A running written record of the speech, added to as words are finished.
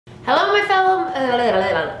Hello my fellow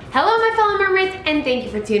mermaids, and thank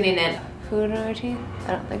you for tuning in. Food on our team?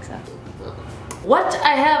 I don't think so. What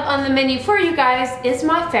I have on the menu for you guys is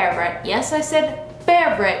my favorite, yes I said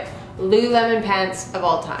favorite, Lululemon pants of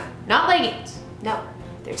all time. Not leggings, no.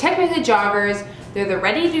 They're technically joggers. They're the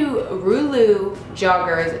Ready to Rulu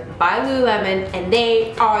joggers by Lululemon, and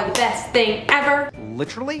they are the best thing ever.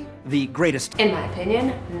 Literally the greatest. In my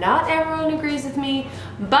opinion, not everyone agrees with me,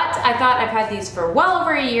 but I thought I've had these for well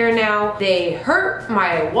over a year now. They hurt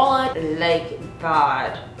my wallet like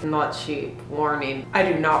bad. Not cheap, warning. I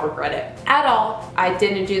do not regret it at all. I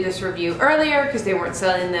didn't do this review earlier because they weren't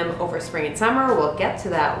selling them over spring and summer. We'll get to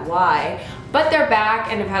that why, but they're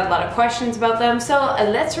back and I've had a lot of questions about them, so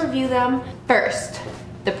let's review them. First,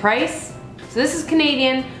 the price. So this is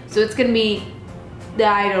Canadian, so it's gonna be,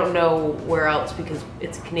 I don't know where else because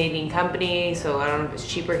it's a Canadian company, so I don't know if it's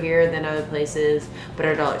cheaper here than other places, but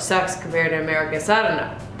our dollar sucks compared to America, so I don't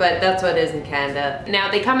know. But that's what it is in Canada. Now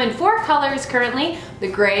they come in 4 colors currently. The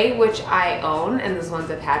gray, which I own, and those ones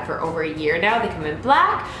I've had for over a year now. They come in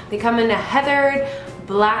black, they come in a heathered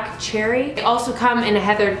black cherry. They also come in a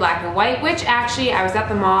heathered black and white, which actually I was at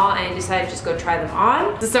the mall and decided to just go try them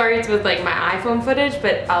on. Sorry it's with like my iPhone footage,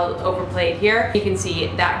 but I'll overplay it here. You can see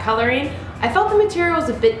that coloring. I felt the material was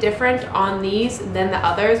a bit different on these than the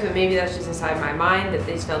others, but maybe that's just inside my mind that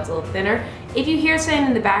these felt a little thinner. If you hear something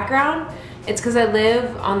in the background, it's because I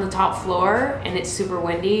live on the top floor and it's super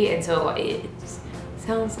windy, and so it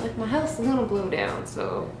sounds like my house is gonna blow down,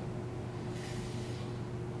 so.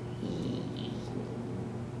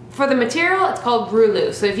 For the material, it's called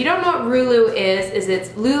Rulu. So if you don't know what Rulu is it's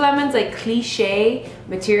Lululemon's like cliche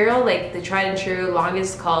material, like the tried and true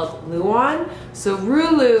longest called Luon. So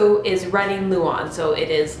Rulu is running Luon. So it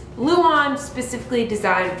is Luon specifically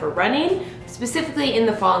designed for running, specifically in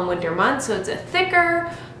the fall and winter months. So it's a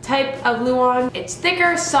thicker type of Luon. It's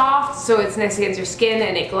thicker, soft, so it's nice against your skin,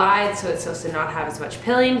 and it glides, so it's supposed to not have as much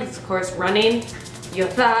pilling, because of course running, your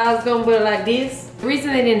thighs gonna put it like this. The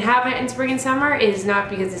reason they didn't have it in spring and summer is not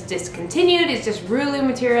because it's discontinued, it's just Rulu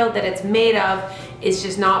material that it's made of is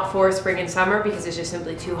just not for spring and summer because it's just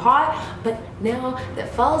simply too hot. But now that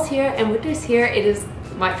fall's here and winter's here, it is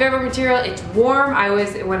my favorite material. It's warm. I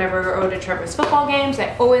always, whenever I go to Trevor's football games,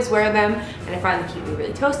 I always wear them, and I find them keep me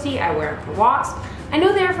really toasty. I wear them for walks. I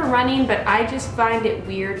know they're for running, but I just find it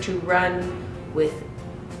weird to run with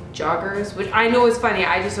joggers, which I know is funny.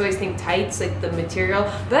 I just always think tights, like the material,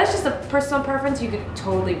 but that's just a personal preference. You could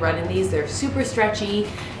totally run in these. They're super stretchy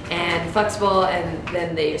and flexible, and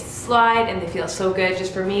then they slide and they feel so good.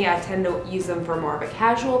 Just for me, I tend to use them for more of a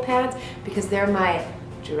casual pants because they're my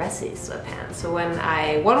dressy sweatpants. So when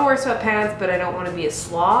I want to wear sweatpants but I don't want to be a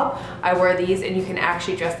slob, I wear these, and you can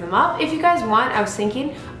actually dress them up. If you guys want, I was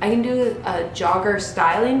thinking I can do a jogger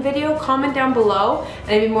styling video. Comment down below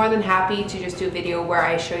and I'd be more than happy to just do a video where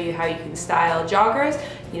I show you how you can style joggers,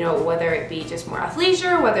 you know, whether it be just more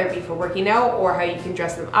athleisure, whether it be for working out, or how you can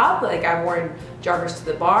dress them up. Like I've worn joggers to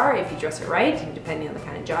the bar if you dress it right, depending on the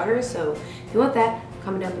kind of joggers. So if you want that,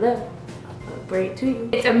 comment down below. Bring it to you.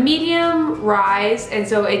 It's a medium rise, and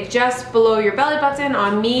so it's just below your belly button.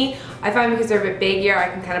 On me, I find because they're a bit bigger, I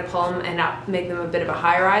can kind of pull them and not make them a bit of a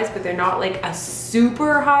high rise, but they're not like a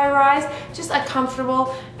super high rise, just a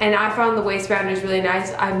comfortable. And I found the waistband is really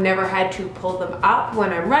nice. I've never had to pull them up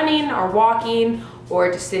when I'm running or walking or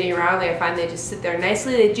just sitting around. Like I find they just sit there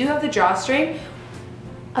nicely. They do have the drawstring.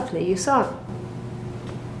 I'll play you a song.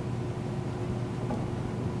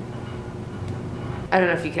 I don't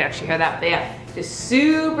know if you can actually hear that, but yeah, just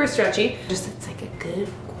super stretchy. Just it's like a good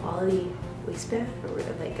quality waistband, or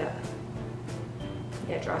like a,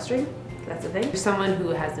 yeah, drawstring. That's the thing. For someone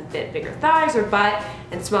who has a bit bigger thighs or butt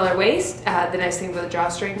and smaller waist, the nice thing about the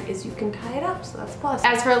drawstring is you can tie it up, so that's a plus.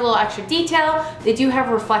 As for a little extra detail, they do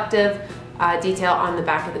have reflective detail on the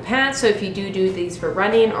back of the pants, so if you do these for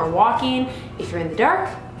running or walking, if you're in the dark,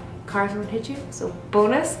 cars won't hit you, so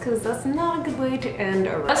bonus, because that's not a good way to end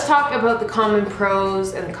a run. Let's talk about the common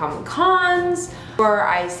pros and the common cons, or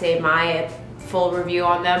I say my full review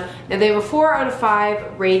on them. Now they have a 4 out of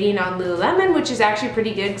 5 rating on Lululemon, which is actually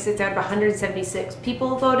pretty good because it's out of 176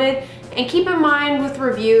 people voted. And keep in mind with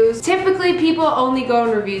reviews, typically people only go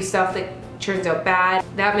and review stuff that turns out bad.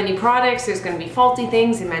 That many products, there's going to be faulty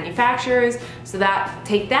things in manufacturers, so that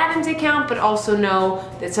take that into account, but also know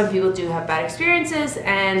that some people do have bad experiences,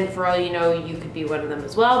 and for all you know, you could be one of them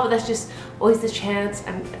as well. But that's just always the chance.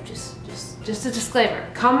 I'm just a disclaimer.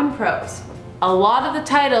 Common pros. A lot of the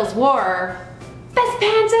titles were best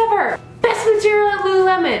pants ever, best material at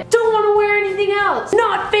Lululemon, don't want to wear anything else,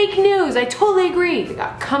 not fake news. I totally agree. They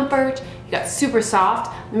got comfort, You got super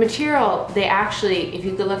soft. The material, they actually, if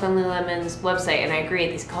you could look on Lululemon's website, and I agree,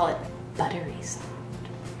 they call it buttery soft.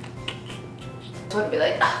 I want to be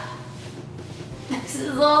like, this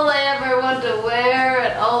is all I ever want to wear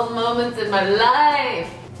at all moments in my life.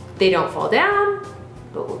 They don't fall down,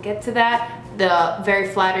 but we'll get to that. The very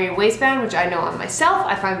flattering waistband, which I know on myself,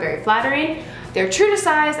 I find very flattering. They're true to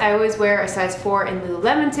size. I always wear a size 4 in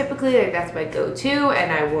Lululemon typically, like that's my go-to, and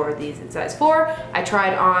I wore these in size 4. I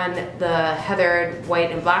tried on the heathered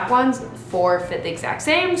white and black ones. 4 fit the exact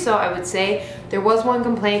same, so I would say there was one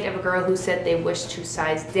complaint of a girl who said they wished to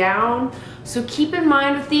size down. So keep in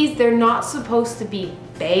mind with these, they're not supposed to be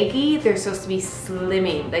baggy, they're supposed to be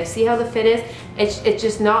slimming. Like, see how the fit is? It's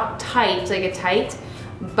just not tight, like a tight,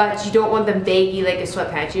 but you don't want them baggy like a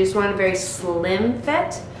sweatpants. You just want a very slim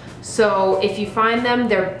fit. So if you find them,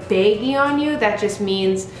 they're baggy on you, that just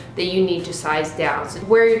means that you need to size down. So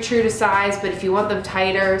wear your true to size, but if you want them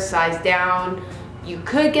tighter, size down. You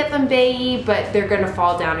could get them baggy, but they're gonna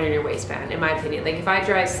fall down in your waistband, in my opinion. Like if I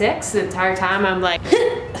drive 6 the entire time, I'm like,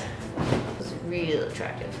 it's real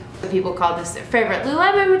attractive. People call this their favorite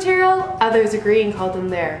Lululemon material. Others agree and call them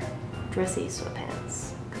their dressy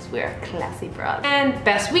sweatpants, because we're classy broad. And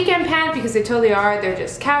best weekend pants, because they totally are. They're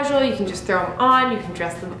just casual. You can just throw them on. You can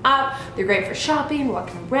dress them up. They're great for shopping,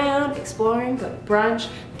 walking around, exploring, go to brunch.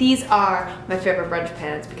 These are my favorite brunch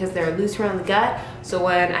pants because they're loose around the gut. So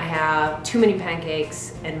when I have too many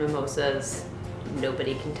pancakes and mimosas,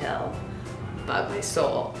 nobody can tell but my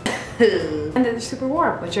soul. And they're super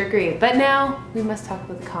warm, which I agree. But now we must talk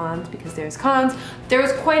about the cons, because there's cons. There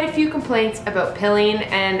was quite a few complaints about pilling,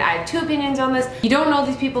 and I have 2 opinions on this. You don't know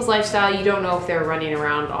these people's lifestyle. You don't know if they're running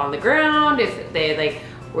around on the ground, if they like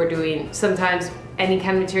were doing, sometimes any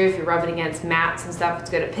kind of material, if you're rubbing against mats and stuff, it's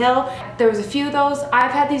gonna pill. There was a few of those.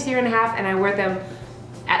 I've had these 1.5 years and I wear them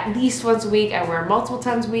at least once a week. I wear them multiple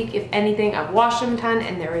times a week. If anything, I've washed them a ton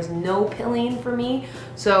and there is no pilling for me.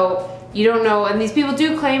 So you don't know, and these people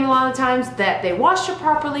do claim a lot of times that they washed it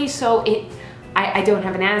properly, so I don't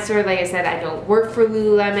have an answer. Like I said, I don't work for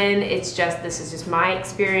Lululemon. It's just, this is just my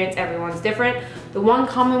experience. Everyone's different. The one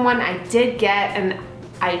common one I did get, and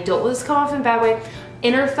I don't want this to come off in a bad way,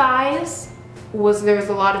 inner thighs. There was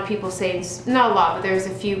a lot of people saying, not a lot, but there's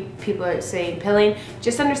a few people that are saying pilling.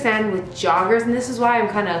 Just understand with joggers, and this is why I'm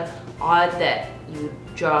kind of odd that you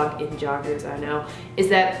jog in joggers, I know, is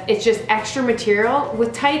that it's just extra material.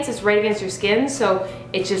 With tights, it's right against your skin, so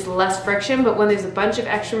it's just less friction, but when there's a bunch of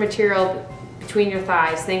extra material between your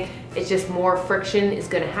thighs, think it's just more friction is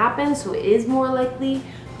gonna happen, so it is more likely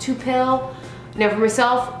to pill. Now for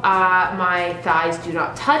myself, my thighs do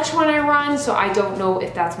not touch when I run, so I don't know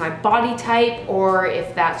if that's my body type or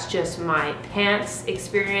if that's just my pants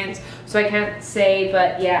experience. So I can't say,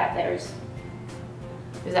 but yeah, there's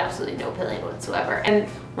absolutely no pilling whatsoever. And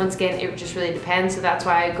once again, it just really depends. So that's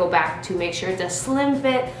why I go back to make sure it's a slim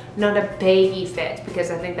fit, not a baggy fit,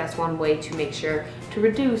 because I think that's one way to make sure to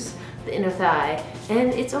reduce the inner thigh.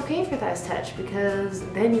 And it's okay for thighs touch, because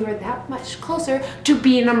then you are that much closer to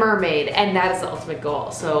being a mermaid, and that is the ultimate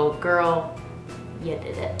goal. So girl, you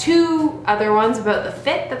did it. 2 other ones about the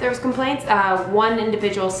fit that there was complaints. One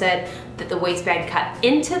individual said that the waistband cut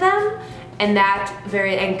into them, and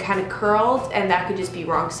kind of curled, and that could just be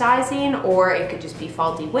wrong sizing, or it could just be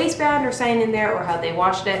faulty waistband or something in there, or how they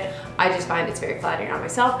washed it. I just find it's very flattering on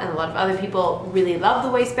myself, and a lot of other people really love the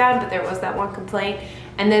waistband, but there was that one complaint.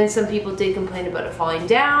 And then some people did complain about it falling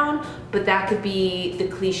down, but that could be the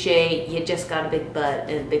cliche, you just got a big butt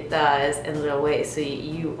and big thighs and little waist, so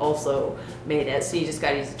you also made it, so you just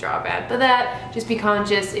gotta use a drawband. But that, just be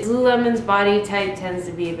conscious. Lululemon's body type tends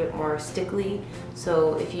to be a bit more stickly,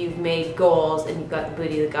 so if you've made goals and you've got the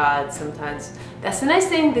booty of the gods, sometimes that's the nice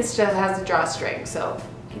thing, this just has a drawstring, so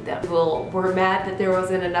keep that. People were mad that there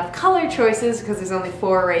wasn't enough color choices because there's only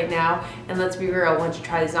 4 right now, and let's be real, once you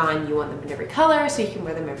try these on, you want them in every color so you can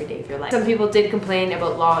wear them every day of your life. Some people did complain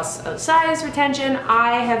about loss of size retention.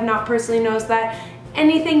 I have not personally noticed that.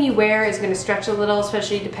 Anything you wear is going to stretch a little,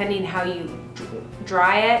 especially depending how you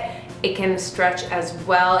dry it. It can stretch as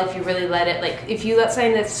well if you really let it, like if you let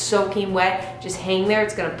something that's soaking wet just hang there,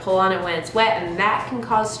 it's going to pull on it when it's wet, and that can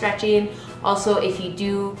cause stretching. Also, if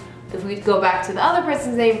we go back to the other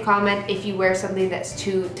person's name comment, if you wear something that's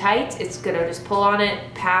too tight, it's gonna just pull on it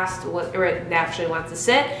past what it naturally wants to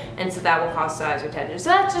sit, and so that will cause size retention. So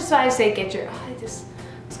that's just why I say get your, I just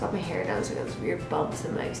got my hair done, so I got those weird bumps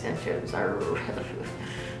in my extensions. I'm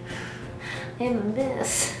a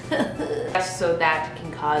mess. So that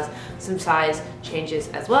can cause some size changes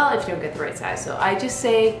as well if you don't get the right size. So I just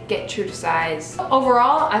say get true to size.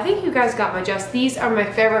 Overall, I think you guys got my gist. These are my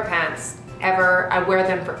favorite pants ever. I wear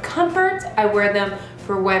them for comfort, I wear them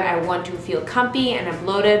for when I want to feel comfy and I'm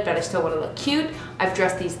bloated, but I still want to look cute. I've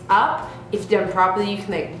dressed these up. If done properly, you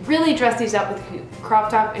can like really dress these up with a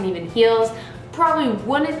crop top and even heels. Probably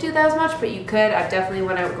wouldn't do that as much, but you could. I've definitely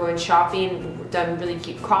went out going shopping, done really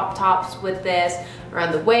cute crop tops with this,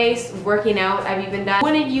 around the waist, working out I've even done.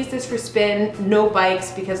 Wouldn't use this for spin, no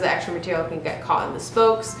bikes because the extra material can get caught in the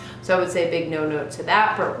spokes. So I would say big no to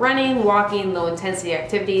that. But running, walking, low intensity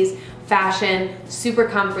activities, fashion, super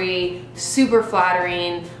comfy, super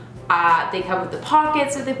flattering. They come with the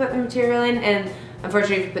pockets that they put the material in, and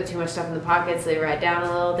unfortunately if you put too much stuff in the pockets, they ride down a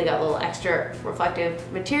little. They got a little extra reflective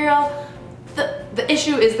material. The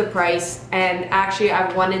issue is the price, and actually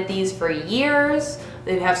I've wanted these for years.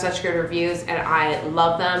 They have such good reviews and I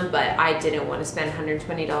love them, but I didn't want to spend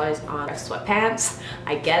 $120 on sweatpants.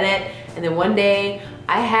 I get it. And then one day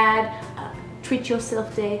I had a treat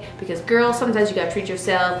yourself day, because girls, sometimes you gotta treat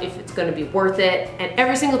yourself if it's gonna be worth it. And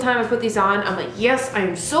every single time I put these on, I'm like, yes,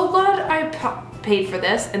 I'm so glad I paid for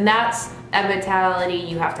this. And that's a mentality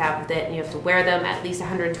you have to have with it, and you have to wear them at least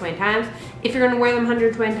 120 times. If you're gonna wear them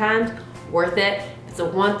 120 times, worth it. If it's a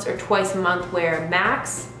once or twice a month wear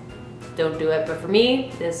max, don't do it. But for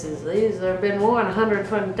me, these have been worn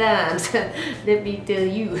 120 times. Let me tell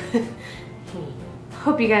you.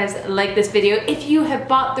 Hope you guys like this video. If you have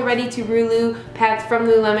bought the Ready to Rulu pants from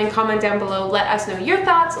Lululemon, comment down below. Let us know your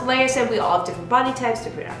thoughts. Like I said, we all have different body types,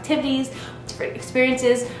 different activities, different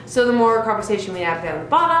experiences. So the more conversation we have down the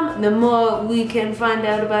bottom, the more we can find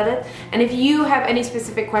out about it. And if you have any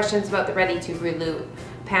specific questions about the Ready to Rulu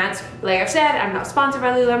pants, like I've said, I'm not sponsored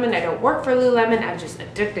by Lululemon. I don't work for Lululemon. I'm just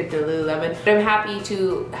addicted to Lululemon. But I'm happy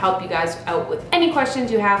to help you guys out with any questions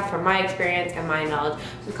you have from my experience and my knowledge.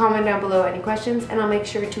 So comment down below any questions and I'll make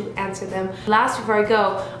sure to answer them. Last, before I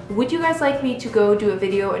go, would you guys like me to go do a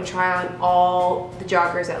video and try on all the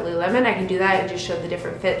joggers at Lululemon? I can do that and just show the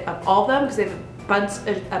different fit of all of them, because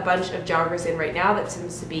they have a bunch of joggers in right now. That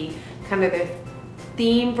seems to be kind of their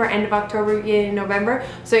theme for end of October, beginning of November.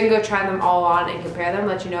 So I can go try them all on and compare them,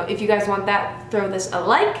 let you know. If you guys want that, throw this a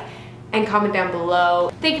like and comment down below.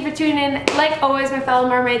 Thank you for tuning in. Like always, my fellow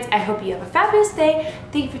mermaids, I hope you have a fabulous day.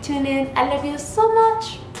 Thank you for tuning in. I love you so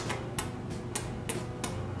much.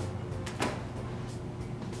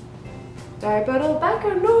 Sorry about all the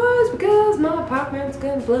background noise because my apartment's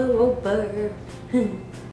gonna blow over.